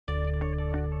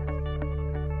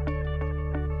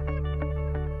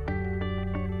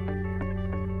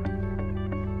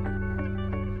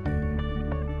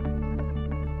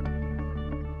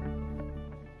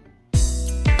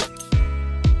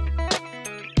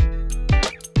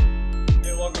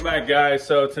Welcome back, guys.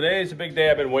 So today is a big day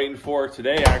I've been waiting for.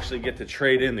 Today I actually get to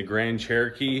trade in the Grand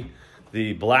Cherokee,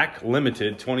 the Black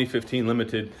Limited, 2015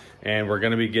 Limited, and we're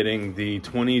going to be getting the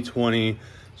 2020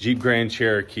 Jeep Grand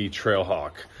Cherokee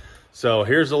Trailhawk. So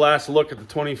here's the last look at the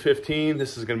 2015.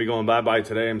 This is going to be going bye-bye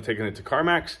today. I'm taking it to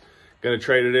Carmax. Going to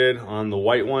trade it in on the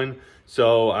white one.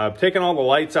 So I've taken all the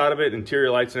lights out of it,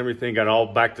 interior lights and everything, got it all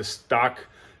back to stock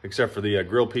except for the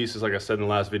grill pieces, like I said in the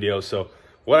last video. So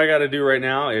what I got to do right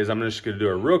now is I'm just going to do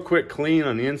a real quick clean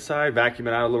on the inside, vacuum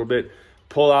it out a little bit,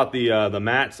 pull out the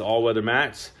mats, the all-weather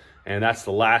mats, and that's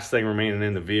the last thing remaining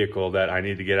in the vehicle that I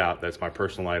need to get out. That's my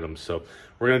personal items. So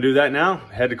we're going to do that now.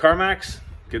 Head to Carmax,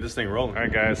 get this thing rolling. All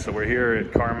right, guys, so we're here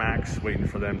at Carmax waiting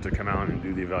for them to come out and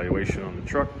do the evaluation on the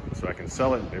truck so I can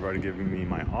sell it. They've already given me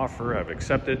my offer. I've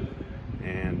accepted,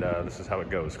 and this is how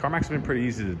it goes. Carmax has been pretty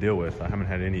easy to deal with. I haven't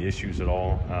had any issues at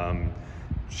all.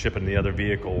 Shipping the other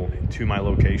vehicle to my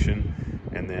location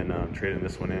and then trading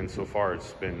this one in. So far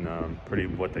it's been pretty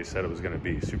what they said it was going to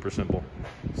be. Super simple.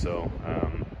 So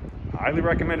highly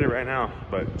recommend it right now,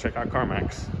 but check out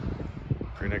Carmax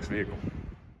for your next vehicle.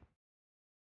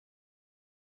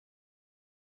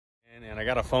 And I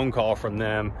got a phone call from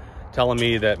them telling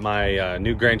me that my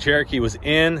new Grand Cherokee was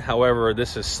in. However,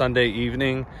 this is Sunday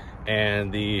evening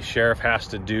and the sheriff has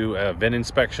to do a VIN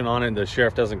inspection on it. The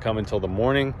sheriff doesn't come until the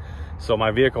morning, so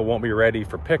my vehicle won't be ready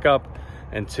for pickup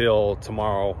until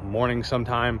tomorrow morning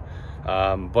sometime.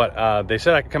 But they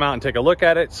said I could come out and take a look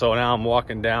at it, so now I'm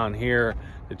walking down here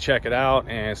to check it out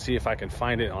and see if I can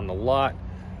find it on the lot.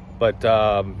 But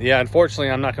yeah,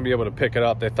 unfortunately I'm not gonna be able to pick it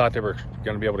up. They thought they were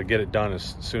gonna be able to get it done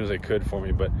as soon as they could for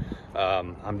me, but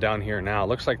I'm down here now. It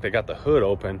looks like they got the hood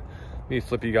open. Let me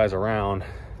flip you guys around.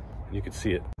 You can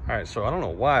see it. All right, so I don't know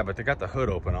why, but they got the hood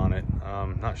open on it.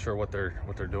 Not sure what they're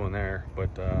doing there,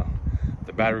 but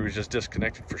the battery was just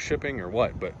disconnected for shipping or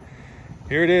what. But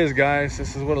here it is, guys.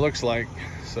 This is what it looks like.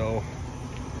 So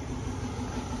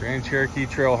Grand Cherokee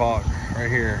Trailhawk right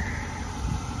here.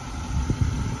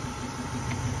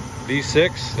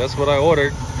 V6, that's what I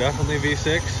ordered. Definitely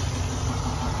V6.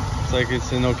 Looks like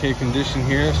it's in okay condition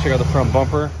here. Let's check out the front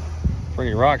bumper for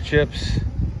any rock chips.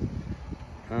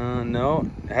 No,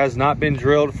 it has not been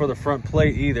drilled for the front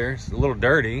plate either. It's a little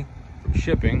dirty from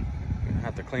shipping. Gonna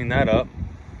have to clean that up.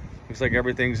 Looks like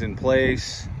everything's in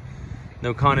place.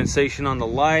 No condensation on the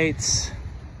lights.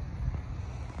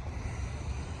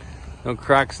 No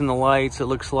cracks in the lights, it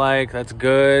looks like. That's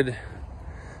good.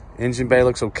 Engine bay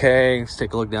looks okay. Let's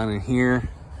take a look down in here.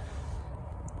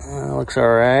 Looks all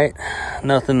right.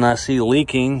 Nothing I see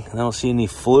leaking. I don't see any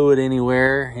fluid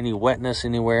anywhere, any wetness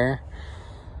anywhere.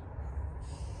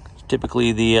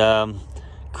 Typically the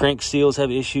crank seals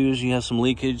have issues. You have some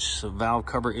leakage, some valve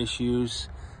cover issues.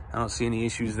 I don't see any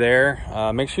issues there.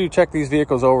 Make sure you check these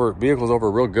vehicles over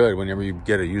real good whenever you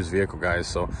get a used vehicle, guys.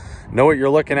 So know what you're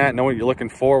looking at, know what you're looking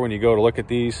for when you go to look at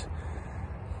these.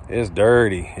 It's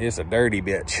dirty. It's a dirty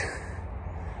bitch.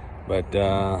 But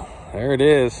there it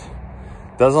is.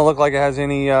 Doesn't look like it has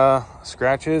any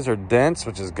scratches or dents,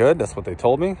 which is good. That's what they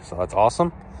told me, so that's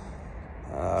awesome.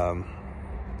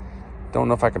 Don't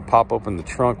know if I can pop open the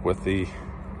trunk with the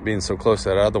being so close to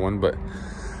that other one, but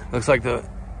looks like the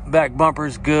back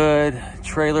bumper's good.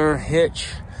 Trailer hitch.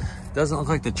 Doesn't look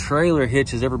like the trailer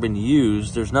hitch has ever been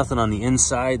used. There's nothing on the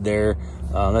inside there.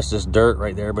 That's just dirt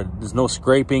right there, but there's no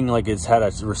scraping like it's had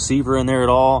a receiver in there at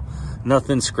all.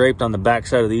 Nothing scraped on the back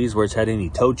side of these where it's had any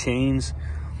toe chains.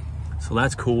 So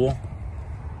that's cool.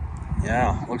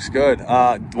 Yeah, looks good.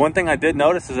 One thing I did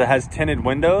notice is it has tinted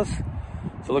windows.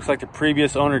 So it looks like the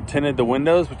previous owner tinted the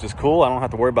windows, which is cool. I don't have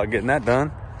to worry about getting that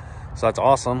done. So that's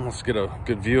awesome. Let's get a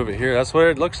good view of it here. That's what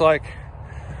it looks like.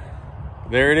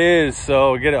 There it is.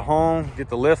 So get it home, get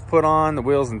the lift put on, the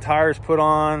wheels and tires put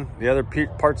on, the other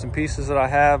parts and pieces that I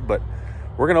have, but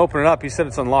we're gonna open it up. He said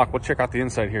it's unlocked. We'll check out the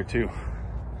inside here too.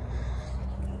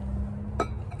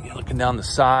 You're looking down the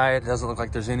side. It doesn't look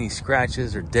like there's any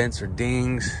scratches or dents or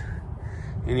dings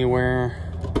anywhere.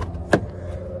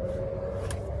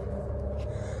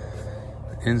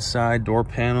 Inside door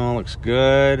panel looks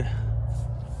good.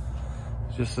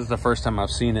 This is the first time I've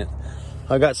seen it.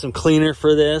 I got some cleaner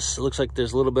for this. It looks like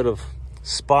there's a little bit of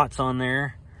spots on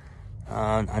there.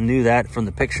 I knew that from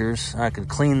the pictures. I could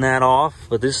clean that off,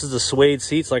 but this is the suede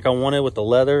seats like I wanted with the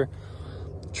leather,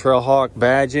 Trailhawk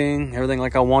badging, everything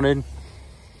like I wanted.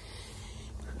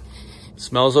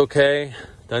 Smells okay.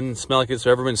 Doesn't smell like it's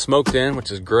ever been smoked in, which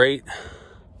is great.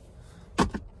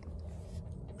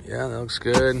 Yeah, that looks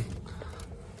good.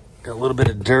 Got a little bit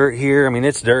of dirt here. I mean,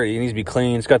 it's dirty. It needs to be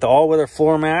clean. It's got the all-weather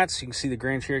floor mats. You can see the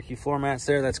Grand Cherokee floor mats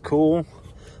there. That's cool.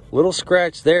 Little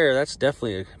scratch there. That's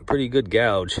definitely a pretty good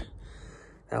gouge.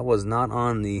 That was not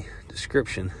on the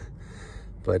description,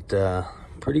 but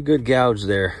pretty good gouge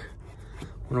there.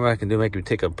 Wonder what I can do, maybe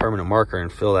take a permanent marker and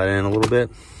fill that in a little bit.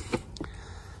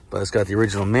 But it's got the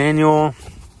original manual.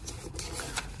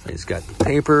 It's got the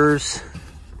papers.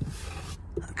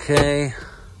 Okay.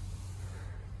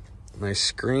 Nice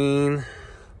screen.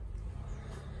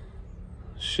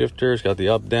 Shifter, it's got the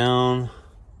up, down.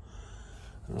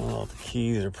 I don't know if the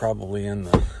keys are probably in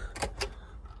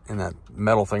that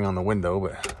metal thing on the window,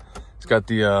 but it's got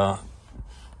the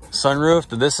sunroof.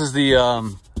 This is the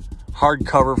hard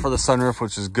cover for the sunroof,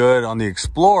 which is good. On the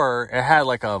Explorer, it had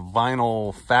like a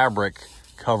vinyl fabric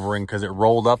covering because it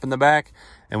rolled up in the back.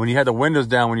 And when you had the windows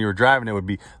down when you were driving, it would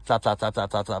be flap, flap, flap, flap,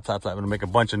 flap, flap, flap, flap. It would make a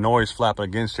bunch of noise flapping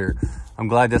against here. I'm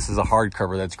glad this is a hard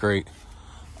cover. That's great.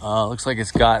 Looks like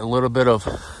it's got a little bit of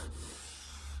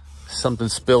something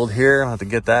spilled here. I'll have to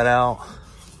get that out.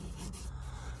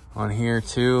 On here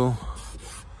too.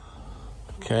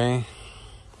 Okay.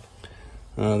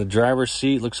 The driver's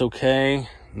seat looks okay.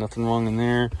 Nothing wrong in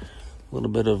there. A little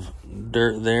bit of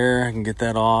dirt there. I can get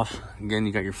that off. Again,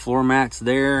 you got your floor mats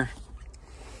there.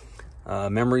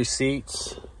 Memory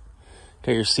seats.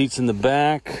 Got your seats in the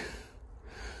back.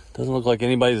 Doesn't look like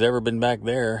anybody's ever been back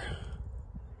there.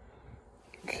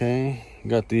 Okay. You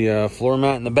got the floor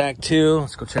mat in the back too.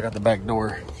 Let's go check out the back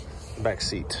door. Back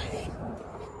seat.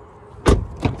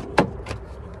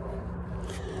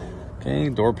 Okay,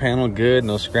 door panel good,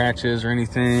 no scratches or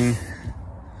anything.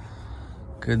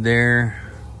 Good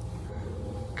there.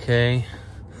 Okay,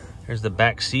 there's the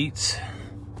back seats.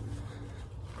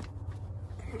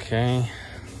 Okay,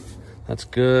 that's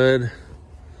good.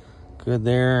 Good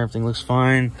there, everything looks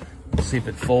fine. Let's see if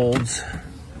it folds.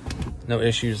 No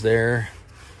issues there.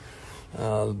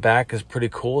 The back is pretty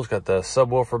cool. It's got the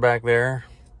subwoofer back there.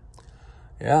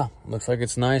 Yeah, looks like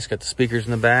it's nice. Got the speakers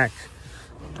in the back.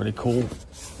 Pretty cool.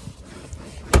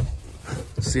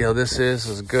 Let's see how this is.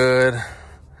 This is good.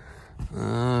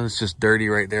 It's just dirty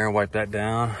right there. Wipe that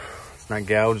down. It's not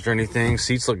gouged or anything.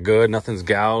 Seats look good. Nothing's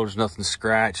gouged. Nothing's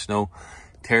scratched. No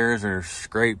tears or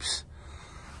scrapes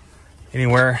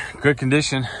anywhere. Good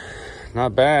condition.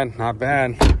 Not bad. Not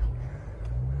bad.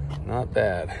 Not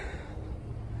bad.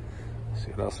 Let's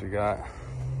see what else we got.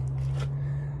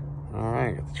 All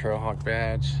right, got the Trailhawk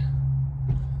badge.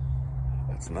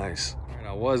 That's nice. All right,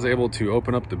 I was able to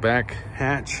open up the back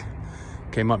hatch.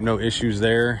 Came up no issues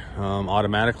there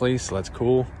automatically, so that's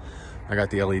cool. I got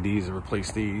the LEDs to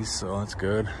replace these, so that's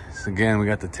good. So again, we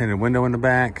got the tinted window in the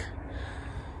back.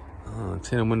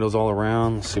 Tinted windows all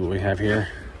around. Let's see what we have here.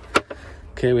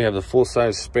 Okay, we have the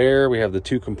full-size spare. We have the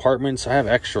 2 compartments. I have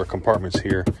extra compartments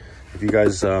here. If you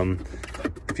guys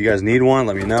need one,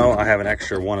 let me know. I have an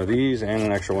extra one of these and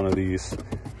an extra one of these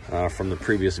from the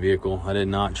previous vehicle. I did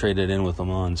not trade it in with them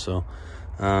on, so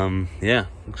yeah,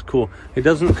 looks cool. It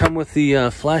doesn't come with the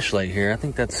flashlight here. I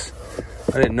think that's,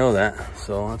 I didn't know that,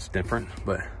 so that's different.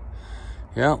 But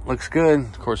yeah, looks good.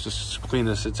 Of course, this is as clean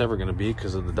as it's ever going to be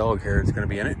because of the dog hair that's going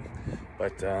to be in it.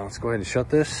 But let's go ahead and shut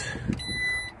this.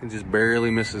 It just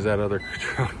barely misses that other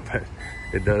truck, but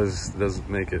it does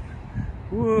make it.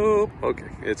 Whoop. Okay,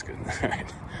 it's good. All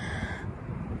right.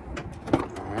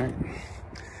 All right.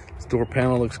 This door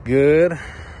panel looks good.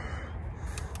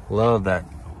 Love that,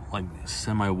 like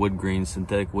semi wood grain,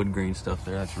 synthetic wood grain stuff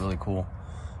there. That's really cool.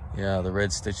 Yeah, the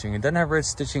red stitching. It doesn't have red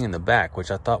stitching in the back,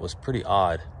 which I thought was pretty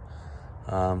odd.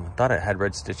 I thought it had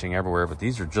red stitching everywhere, but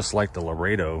these are just like the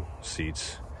Laredo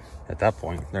seats. At that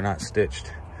point, they're not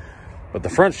stitched, but the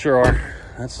fronts sure are.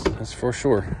 That's for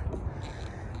sure.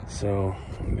 So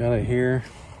we got it here.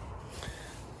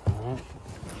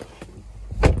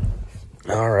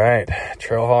 All right,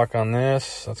 Trailhawk on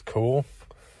this. That's cool.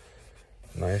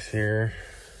 Nice here.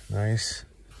 Nice.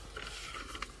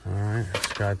 All right,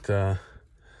 it's got the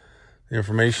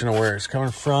information of where it's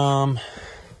coming from.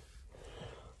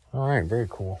 All right, very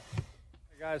cool.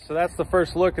 Hey guys, so that's the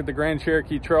first look at the Grand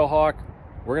Cherokee Trailhawk.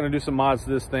 We're gonna do some mods to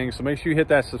this thing, so make sure you hit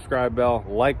that subscribe bell,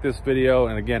 like this video,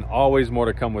 and again, always more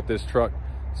to come with this truck.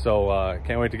 So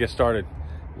can't wait to get started.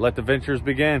 Let the ventures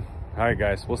begin. All right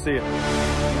guys, we'll see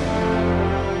you.